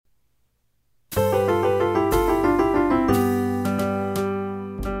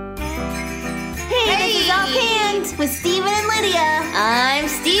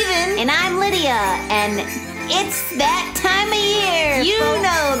It's that time of year. You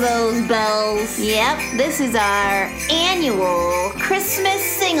know those bells. Yep, this is our annual Christmas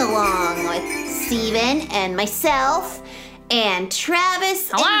sing-along with Steven and myself and Travis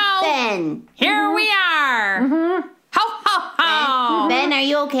Hello? and Ben. Here we are. Mm-hmm. Ho, ho, ho. Ben, are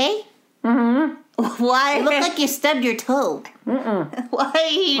you okay? Why? You look like you stubbed your toe. Why are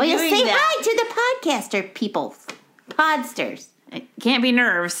you Well, you doing say that? hi to the podcaster people. Podsters. It can't be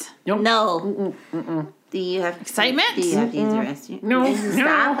nerves. No. Do you have Excitement? Do you have to use the restroom? No,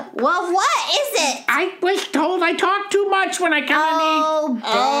 Stop. Well, what is it? I was told I talk too much when I come in.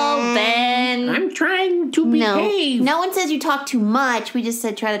 Oh, Ben. I'm trying to behave. No one says you talk too much. We just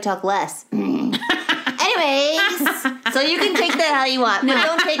said try to talk less. Anyways, So you can take that how you want, but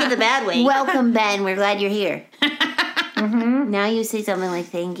don't take it the bad way. welcome, Ben. We're glad you're here. Now you say something like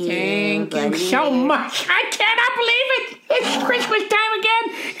thank you. Thank Glad you you're so here. much. I cannot believe it. It's Christmas time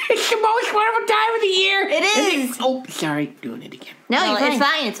again. It's the most wonderful time of the year. It is. Oh, sorry. Doing it again. No, No, you're fine. it's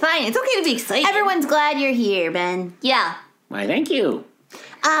fine. It's fine. It's okay to be excited. Everyone's glad you're here, Ben. Yeah. Why, thank you.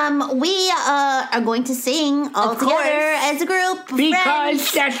 We are going to sing all Of together course. as a group. of Because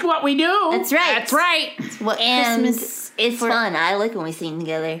friends. that's what we do. That's right. That's right. What And Christmas it's for- fun. I like when we sing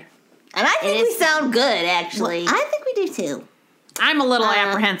together. And I think It we is sound good, actually. I think we do too. I'm a little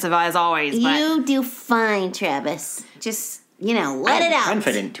apprehensive as always, but You do fine, Travis. Just, let it out.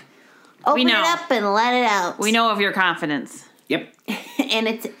 Confident. Open We know. it up and let it out. we know of your confidence. Yep. And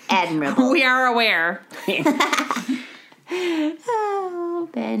it's admirable. We are aware. Oh,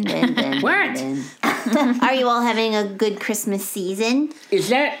 Ben. What? Ben. Are you all having a good Christmas season? Is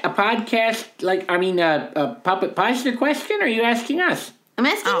that a podcast, a puppet positive question, or are you asking us? I'm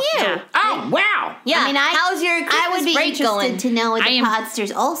asking Oh, you. yeah. Oh, wow. yeah. I mean, how's your Christmas I would be break interested going? to know with I the am-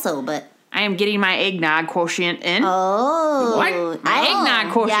 podsters also, but I am getting my eggnog quotient in. oh, What? My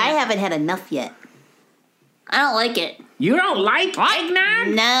eggnog quotient. Yeah, I haven't had enough yet. I don't like it. You don't like What?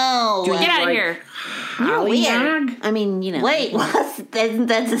 eggnog? No. Get out of like- here. You're weird. Hollynog? I mean, Wait,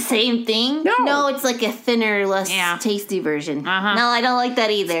 that's the same thing? No. No, it's like a thinner, less Yeah. tasty version. Uh-huh. No, I don't like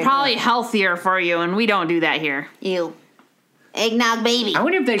that either. Probably healthier for you, and we don't do that here. Ew. Eggnog baby. I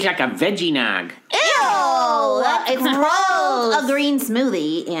wonder if there's like a veggie nog. Ew, that's It's gross. called a green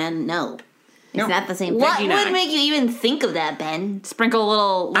smoothie, and no. It's No. not the same thing. What Veggie would nog. make you even think of that, Ben? Sprinkle a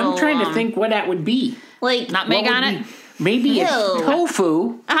little I'm trying to um, think what that would be. Like, nutmeg What on would it. be- Maybe it's Ew.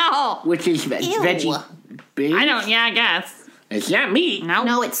 tofu, Oh, which is veggie. Base. I don't. Yeah, I guess. It's not meat. No.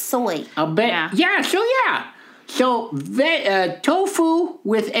 No, it's soy. I'll bet. Yeah. Yeah. So tofu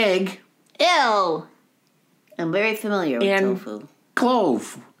with egg, ew. I'm very familiar with And- tofu.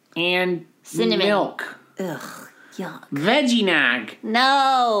 clove, and Cinnamon. milk. Ugh, yuck. Veggie nog.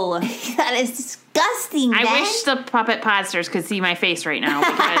 No. That is disgusting, I Ben. wish the puppet podsters could see my face right now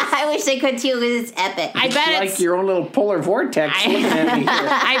because I wish they could too, because it's epic. I bet Like it's. your own little polar vortex looking at me here.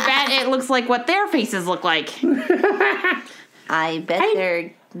 I bet it looks like what their faces look like. I bet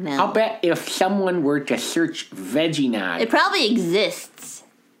they're no. I'll bet if someone were to search veggie nog, It probably exists.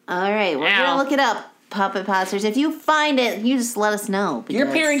 All right, we're Ow. gonna look it up, Puppet Posters. If you find it, you just let us know. your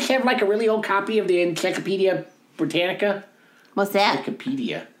because- parents have like a really old copy of the Encyclopedia Britannica. What's that?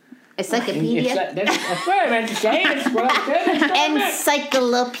 Encyclopedia. Encyclopedia. That's what I meant to say. That's what I said. That's what I meant.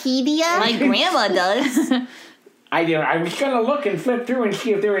 Encyclopedia. My grandma does. I do. I was gonna look and flip through and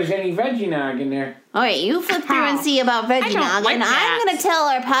see if there was any veggie nog in there. All right, you flip through and see about Veggie don't Nog, like and that. I'm going to tell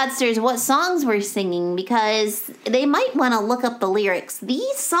our podsters what songs we're singing because they might want to look up the lyrics.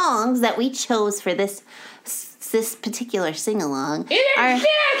 These songs that we chose for this particular sing along are.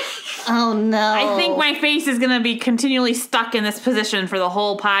 Oh, no. I think my face is going to be continually stuck in this position for the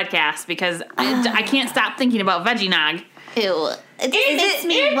whole podcast because I can't stop thinking about veggie nog. Ew. It makes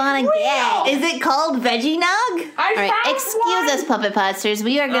me want to gag. Is it called Veggie Nog? All right, excuse us, Puppet Podsters.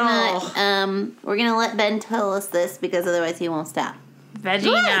 We are gonna we're gonna let Ben tell us this because otherwise he won't stop. Veggie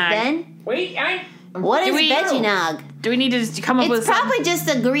Go nog. ahead, Ben. Wait, What is we- Veggie Nog? Do we need to just come up with It's probably just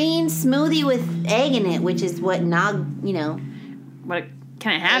a green smoothie with egg in it, which is what nog, what?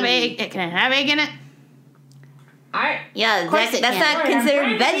 Can it have egg? Can it have egg in it? Yeah, course it that's can. not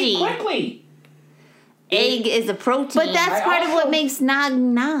considered veggie. Quickly. Egg is a protein. But that's I part of also- what makes nog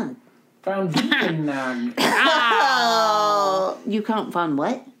nog. Found vegan nog. Oh, you can't find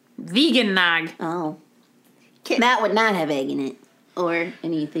what? Vegan nog. Oh, that would not have egg in it or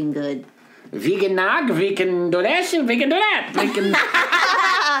anything good. Vegan nog, vegan do this, and vegan do that. Vegan.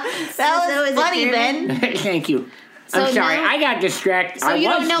 that So was is it funny, German? Ben. Thank you. So I'm sorry, now- I got distracted. So I you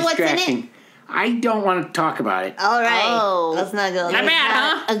was don't know what's in it? distracting. I don't want to talk about it. All right. Oh. Let's not go Not there.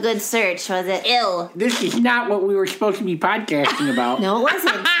 bad, huh? A good search, was it? Ew. This is not what we were supposed to be podcasting about. No, it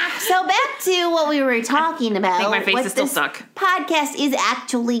wasn't. So back to what we were talking about. I think my face what is still this stuck. Podcast is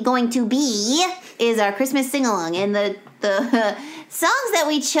actually going to be is our Christmas sing-along. And the songs that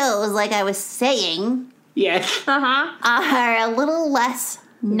we chose, like I was saying, Yes. Uh-huh. are a little less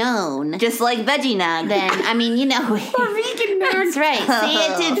known. Just like Veggie Nog. Then, I mean, you know. Vegan That's right. See,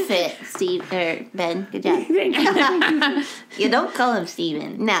 it did fit, Steve, Ben. Good job. You don't call him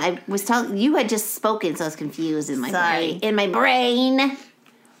Steven. No, I was talking. You had just spoken, so I was confused in my Sorry. brain.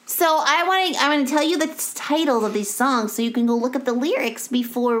 So I'm going to tell you the titles of these songs, so you can go look up the lyrics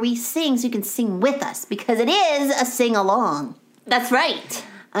before we sing, so you can sing with us because it is a sing along. That's right.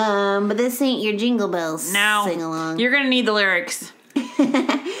 But this ain't your Jingle Bells No. sing along. You're going to need the lyrics.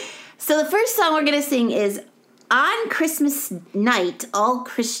 So the first song we're going to sing is "On Christmas Night, All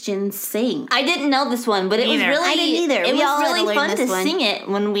Christians Sing." I didn't know this one, but it was Neither. really I didn't either. It We all was had to really learn fun this to one. sing it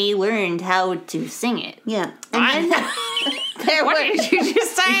when we learned how to sing it. Yeah. And then, What did you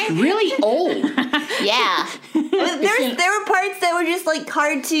just say? Really old. yeah. There were parts that were just like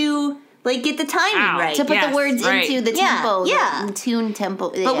hard to like get the timing Ow. right. To put Yes, the words right. into the Yeah, tempo, yeah. the tune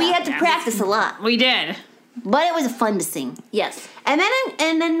tempo. But we had to Yeah. practice a lot. We did. But it was fun to sing. Yes. And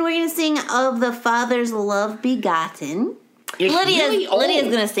then we're gonna sing "Of the Father's Love Begotten." It's really old.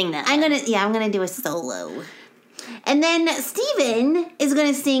 Lydia's gonna sing that. I'm gonna do a solo. And then Steven is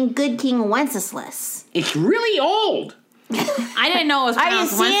gonna sing "Good King Wenceslas." It's really old. I didn't know it was Are you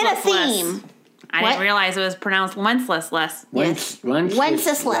pronounced seeing a Wencesless. theme? I What? didn't realize it was pronounced Wencesless. Wenceslas.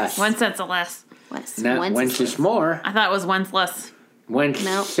 Wencesless. Not Wences more. I thought it was Wenceless.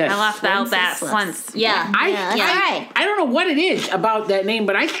 Wences. I left out that Wenceslas. once. Yeah. Yeah, that's right. I don't know what it is about that name,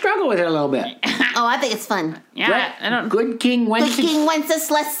 but I struggle with it a little bit. Oh, I think it's fun. Yeah, Right? I don't. Good King Good Wences. King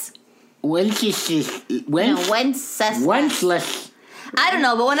Wenceslas. Wences. No, Wenceslas. Wenceless. I don't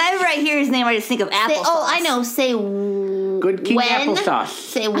know, but whenever I hear his name, I just think of applesauce. I know. Say Good King when. Applesauce.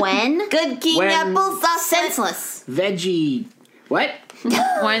 Say when. Good King When- applesauce. Senseless. Veggie. What?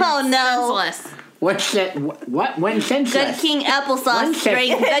 Oh, no. Wencesless. What's that? What? When senseless? Good King applesauce. One Straight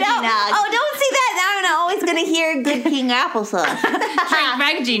second. Veggie No. Nog. Oh, don't say that. Now I'm always gonna hear "Good King Applesauce."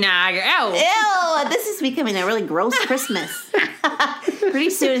 Veggie Nog. Oh. Ew, this is becoming a really gross Christmas. Pretty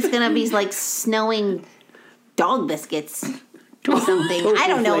soon it's gonna be like snowing dog biscuits or something. I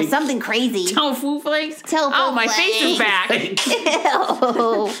don't know, flakes. something crazy. Tofu flakes? Tofu oh, my face is flakes. back.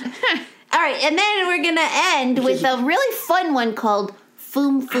 Ew. All right, and then we're gonna end with a really fun one called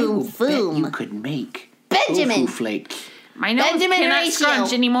 "Foom I will Foom bet you Foom." could make Benjamin. tofu flakes. My nose Benjamin cannot Ratio.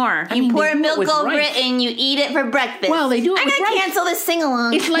 scrunch anymore. I mean, You pour they do it milk with over rice. it and you eat it for breakfast. Well, they do it I'm with gonna rice. cancel this sing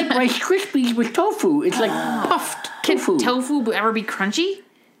along. It's like Rice Krispies with tofu. It's like puffed Can tofu. tofu ever be crunchy?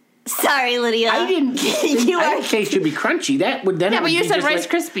 Sorry, Lydia. I didn't. You I are. didn't say it should be crunchy. That would then. Yeah, it but would you be said just Rice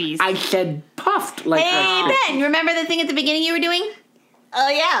like, Krispies. I said puffed like. Hey, Rice Ben, remember the thing at the beginning you were doing? Oh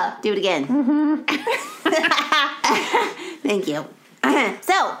yeah. Do it again. Thank you.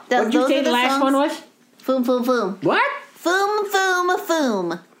 So, What did you those say are the the last songs. one was? Foom, foom, foom. What? Foom, foom,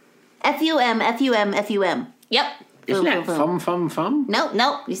 foom. F-U-M, F-U-M, F-U-M. Yep. Isn't that Foom, fum fum? Nope.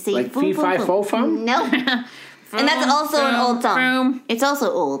 Nope. You see, Like foom, fee, foom, fi, foom. fo, fum? Nope. And that's also an old song. Vroom. It's also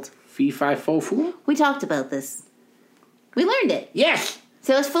old. Fee fi fo fum? We talked about this. We learned it. Yes.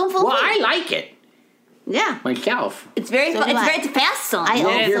 So it's foom, foom, Well, foom. I like it Yeah. myself. It's very So fun. do It's I. very fast song. I It is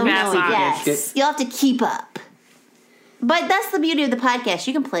also a fast know song. yes. Yes. You'll have to keep up. But that's the beauty of the podcast.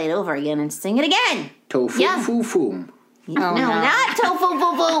 You can play it over again and sing it again. Tofu Yeah. foo fum. No, no. not tofu,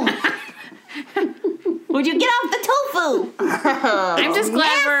 boom, boom. Would you get off the tofu? I'm just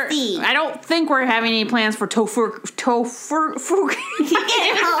glad Nasty. I don't think we're having any plans for tofu. You can't even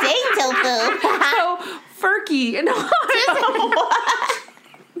say tofu. Furky. No.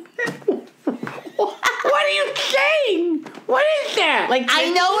 What are you saying? What is that? Like I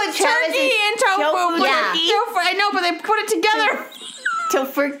know what Travis Turkey is. and tofu. Tofu, put yeah. it- tofu. I know, but they put it together.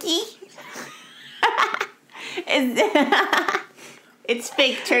 Tofurkey? it's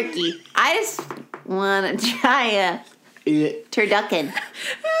fake turkey. I just want to try a Is it turducken.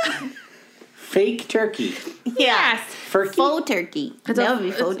 fake turkey? Yes. Furky? Faux turkey. That would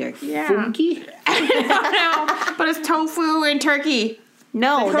be faux turkey. Yeah. Funky? No, but it's tofu and turkey.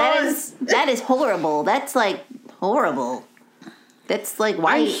 No, that is horrible. That's like horrible. That's like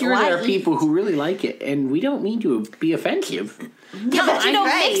why? I'm sure why there are eat- people who really like it, and we don't mean to be offensive. Yeah, but you I'm don't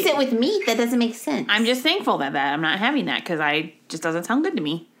right. mix it with meat. That doesn't make sense. I'm just thankful that I'm not having that because I just doesn't sound good to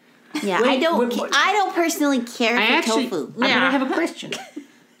me. Yeah, Wait, wait. I don't personally care for tofu. I Yeah. have a question.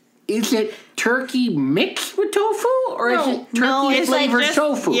 Is it turkey mixed with tofu, or is it turkey no, it's like flavored just-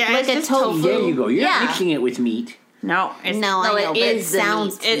 tofu? Yeah, Like it's a just tofu. There you go. You're Yeah. not mixing it with meat. No, it's, No, I know, it but is it the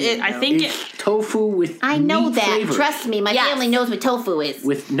sounds meat. I think it's tofu with I know meat that. flavor, Trust me, my Yes. family knows what tofu is.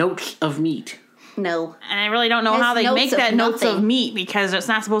 with notes of meat. No. and I really don't know Has how they notes make of that notes of nothing. meat because it's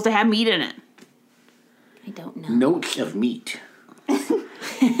not supposed to have meat in it. I don't know. Notes of meat.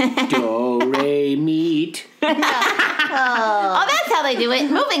 Do, re, meat. Oh, that's how they do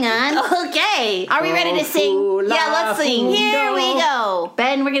it. Moving on. Okay. Are we ready to sing? Tofu, Yeah, let's la, sing. fu, Here do. we go.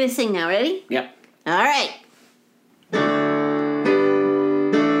 Ben, we're going to sing now. Ready? Yep. All right.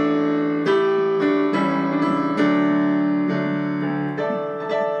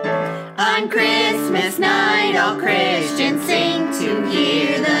 On Christmas night, all Christians sing to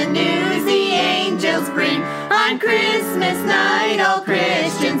hear the news the angels bring. On Christmas night, all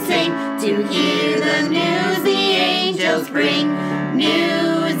Christians sing to hear the news the angels bring.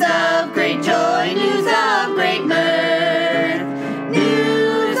 News of great joy, news of great mirth,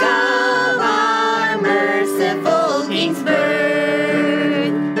 news of our merciful King's birth.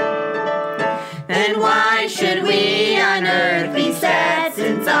 Then why should we on earth be sad,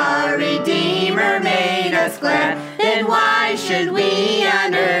 since our Redeemer made us glad? Then why should we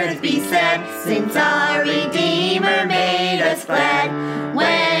on earth be sad, since our Redeemer made us glad?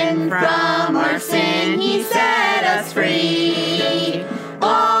 When from our sin He set us free,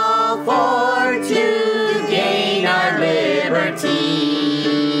 all for to gain our liberty.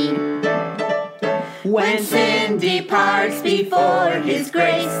 When sin departs before His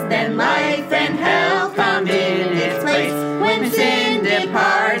grace, then life and health come in its place. When sin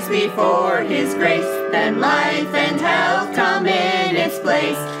departs before His grace, then life and health come in its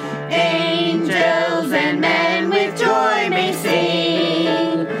place. Angels and men with joy may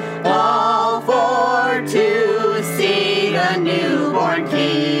sing, all for to see the newborn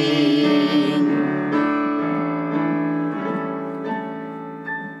King.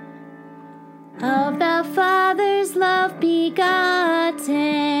 Of the Father's love begotten,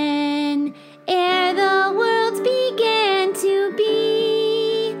 ere the worlds began to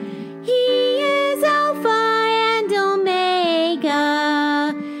be, He is Alpha and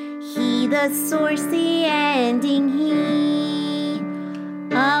Omega, He the source, the ending, He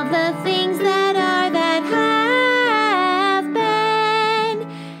of the things that are, that have been,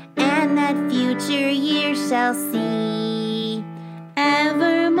 and that future years shall see,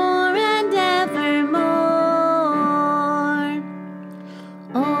 evermore and evermore.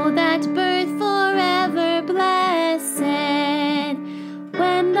 Oh, that birth forever blessed,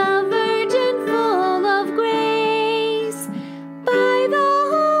 when the Virgin full of grace, by the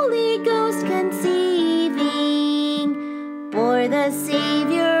Holy Ghost conceiving, bore the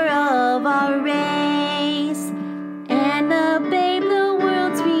Savior of our race, and the babe, the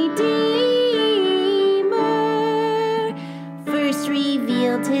world's Redeemer, first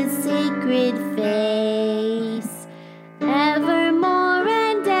revealed His sacred face, evermore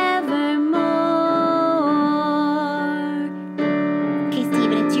and evermore. Okay,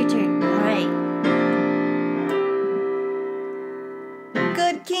 Stephen, it's your turn. All right.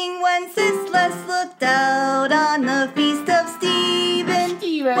 Good King Wenceslas looked out on the feast of Stephen,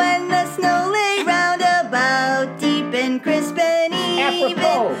 when the snow lay round about, deep and crisp and even.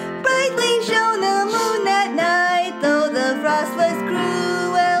 Apropos. Brightly shone the moon that night, though the frost was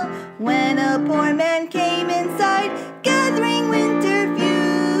cruel, when a poor man came inside, gathering winter fuel.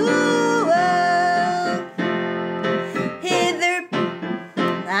 Hither,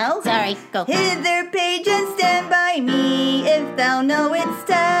 now, Sorry. Go. hither, page, and stand by me, if thou know its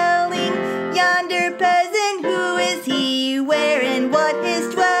telling. Yonder peasant, who is he? Where and what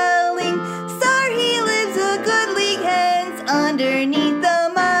his dwelling? Sir, he lives a good league hence, underneath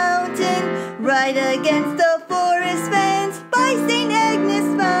the mountain, right against the forest fence, by St.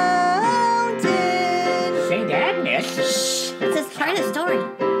 Agnes Fountain. St. Agnes. It's just part of the story.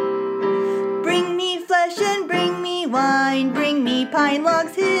 Bring me flesh and bring me wine, bring me pine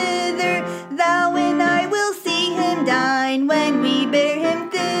logs hither, thou and I will see him dine, when we bear him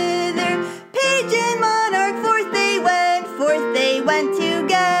thither. Page and monarch, forth they went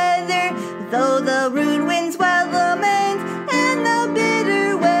together, though the rude winds wild lament, and the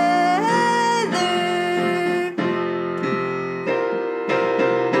bitter weather.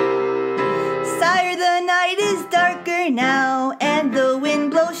 Sire, the night is darker now, and the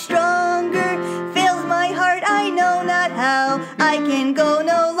wind blows stronger. Fails my heart, I know not how, I can go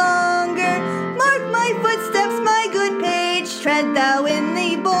no longer. Mark my footsteps, my good page, tread thou in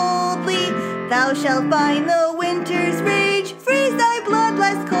thee boldly. Thou shalt find the winter's rage, freeze thy blood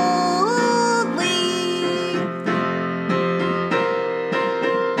less coldly.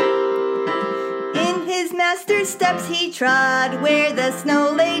 In his master's steps he trod, where the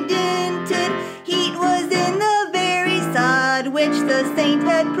snow lay dinted. Heat was in the very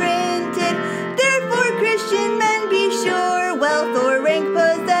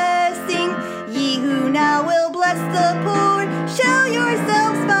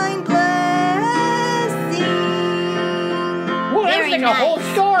like a whole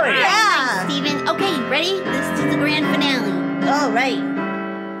story. Yeah. Steven. Okay, ready? This is the grand finale. All right.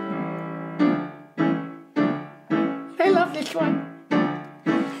 I love this one.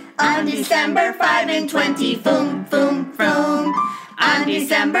 On December 5 and 20, boom, boom, boom. On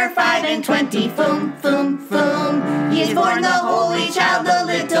December 5 and 20, boom, boom, boom. He is born the holy child, the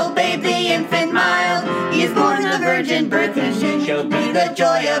little babe, the infant mild. He is born the virgin birth, and she shall be the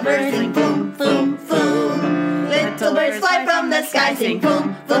joy of earth. Sing boom, boom, boom. Little birds fly from the sky, sing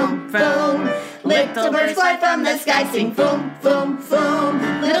boom, boom, boom. Little birds fly from the sky, sing boom, boom,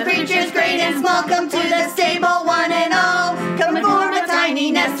 boom. Little creatures great and small come to the stable, one and all. Come and form a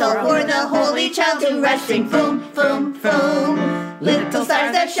tiny nestle for the holy child to rest, sing boom, boom, boom. Little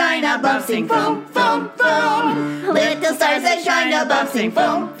stars that shine above, sing boom, boom, boom. Little stars that shine above, sing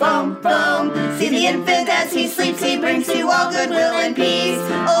boom, boom, boom. See the infant as he sleeps, he brings you all goodwill and peace.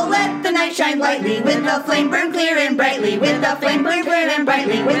 Oh, let the night shine lightly, with the flame burn clear and brightly, with the flame burn clear and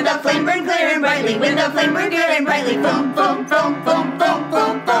brightly, with the flame burn clear and brightly, with the flame burn clear and brightly. Boom, boom, boom, boom, boom,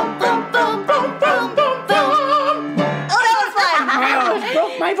 boom, boom, boom, boom, boom, boom, boom, boom. Oh, that was fun. Oh,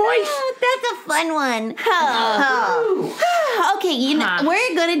 broke my voice. That's a fun one. Okay,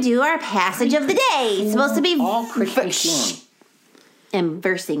 we're gonna do our passage of the day. It's supposed to be All Christmas long. I'm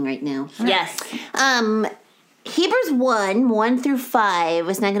versing right now. Yes. Hebrews 1 through 5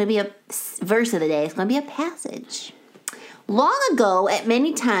 is not going to be a verse of the day. It's going to be a passage. Long ago, at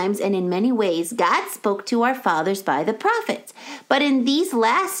many times and in many ways, God spoke to our fathers by the prophets. But in these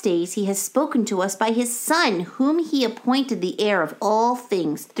last days, he has spoken to us by his Son, whom he appointed the heir of all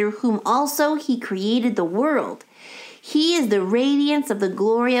things, through whom also he created the world. He is the radiance of the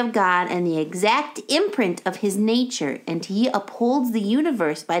glory of God and the exact imprint of his nature, and he upholds the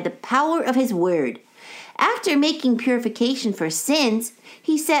universe by the power of his word. After making purification for sins,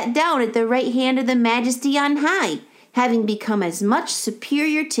 he sat down at the right hand of the Majesty on high, having become as much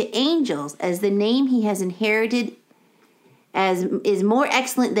superior to angels as the name he has inherited as is more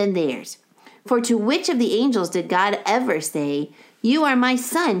excellent than theirs. For to which of the angels did God ever say, "You are my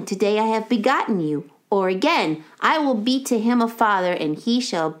son, today I have begotten you"? Or again, "I will be to him a father, and he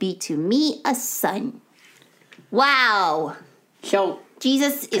shall be to me a son"? Wow. So,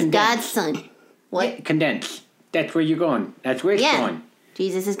 Jesus is God's son. What? yeah, condense. That's where you're going. That's where it's going.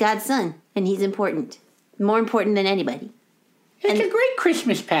 Jesus is God's son, and he's important. More important than anybody. It's a great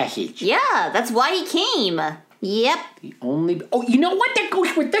Christmas passage. Yeah, that's why he came. Yep. The only. Oh, you know what? That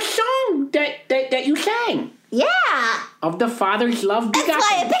goes with the song that you sang. Yeah. Of the Father's love That's begotten.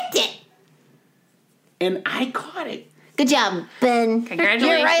 why I picked it. And I caught it. Good job, Ben. Congratulations.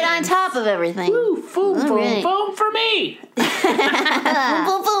 You're right on top of everything. Woo, boom, All boom, right. boom for me. Boom,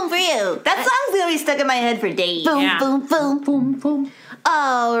 boom, boom for you. That song's gonna be stuck in my head for days. Boom, Yeah. boom, boom. Boom, boom.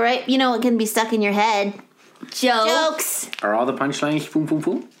 All right. You know what can be stuck in your head? Jokes. Are all the punchlines boom, boom,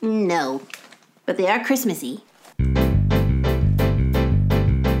 boom? No. But they are Christmassy.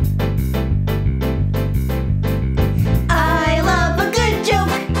 I love a good joke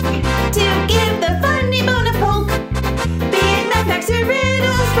to give the funny bone a poke. Be it mathematics or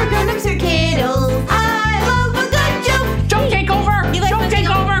riddles for grown-ups or kiddos. I love a good joke. Joke take over. You guys Joke wanna take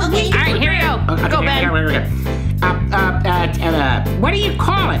take over. over? Okay. All right, here we go. Go, Ben. What do you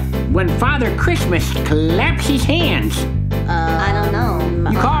call it when Father Christmas claps his hands? I don't know.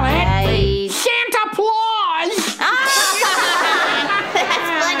 You call it I... Santa Claus. That's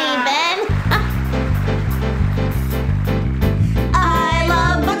funny, Ben. I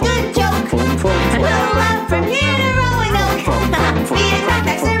love a good joke. Boom, boom, We'll laugh from here to Roanoke. Be it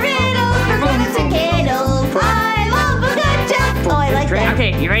mathematics or riddles for grown-ups or kiddos. I love a good joke. Oh, I like that.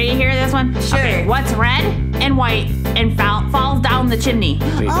 Okay, you ready to hear this one? Sure. Okay, what's red and white and falls down the chimney?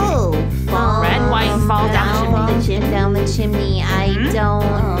 Oh. Red, white, and fall down the chimney. Down the chimney. I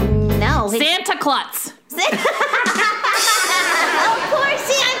don't know. Santa Klutz. Of course,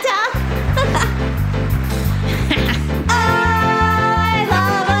 Santa. I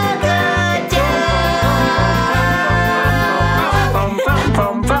love a good joke. Boom, boom,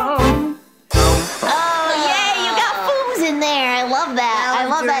 boom, boom. Oh, yay, you got booms in there. I love that. That I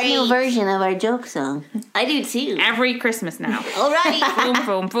was love that new great. version of our joke song. I do too. Every Christmas now. Alrighty. Boom,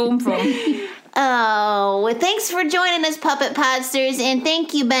 boom, boom, boom. Oh, well, thanks for joining us, Puppet Podsters, and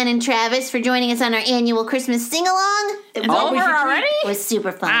thank you, Ben and Travis, for joining us on our annual Christmas sing-along. It's Always over a treat. already? It was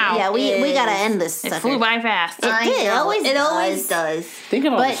super fun. Wow. Yeah, we It gotta is. end this It sucker. flew by fast. It did. It always It does. always does. Think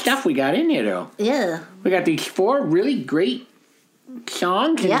about the But- stuff we got in there, though. Yeah. We got these 4 really great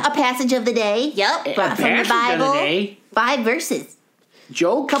songs. Yeah, a passage of the day. Yep. and From the passages of Bible. day. 5 verses.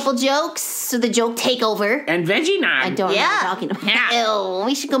 jokes, couple jokes. So the joke takeover. and veggie nog. I don't know what I'm talking about. Yeah. Ew,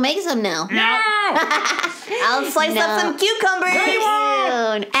 we should go make some now. I'll slice No. up some cucumbers.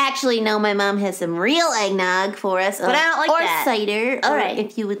 Soon. Actually, no, my mom has some real eggnog for us. But I don't like or that. cider. All or right.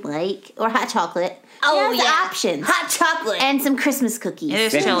 if you would like. Or hot chocolate. Oh, She has yeah. options. Hot chocolate. And some Christmas cookies. It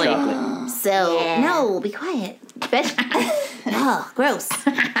is Veggie chilly. chocolate. So, Yeah. no, be quiet. Oh, gross.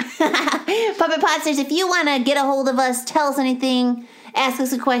 Puppet Podsters, if you want to get a hold of us, tell us anything, ask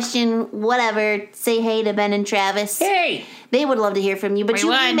us a question, whatever, say hey to Ben and Travis. Hey, They would love to hear from you, but We you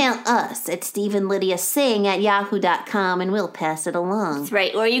would. email us at StephenLydiaSing@yahoo.com and we'll pass it along. That's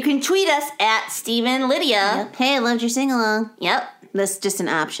right. Or you can tweet us at Stephen Lydia. Yep. Hey, I loved your sing-along. Yep. That's just an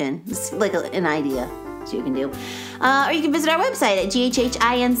option. It's like an idea. So you can do. Or you can visit our website at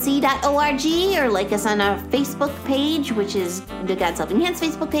ghhinc.org or like us on our Facebook page, which is the God's Helping Hands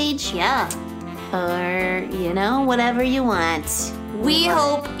Facebook page. Yeah. Or, whatever you want. We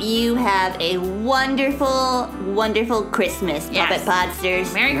hope you have a wonderful, wonderful Christmas, Yes. Puppet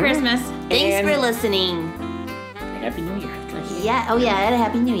Podsters. Merry Christmas. Thanks And- for listening. Happy New Year. Yeah, oh yeah, and a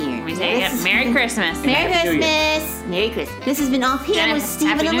Happy New Year. We say it. Merry Christmas. Merry Happy New Year. Christmas. Merry Christmas. This has been Offhand And with a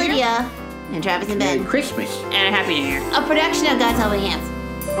Stephen Happy and New Year. Lydia and Travis and Merry Ben. Christmas. And a Happy New Year. A production of God's Helping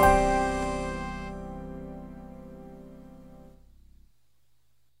Hands.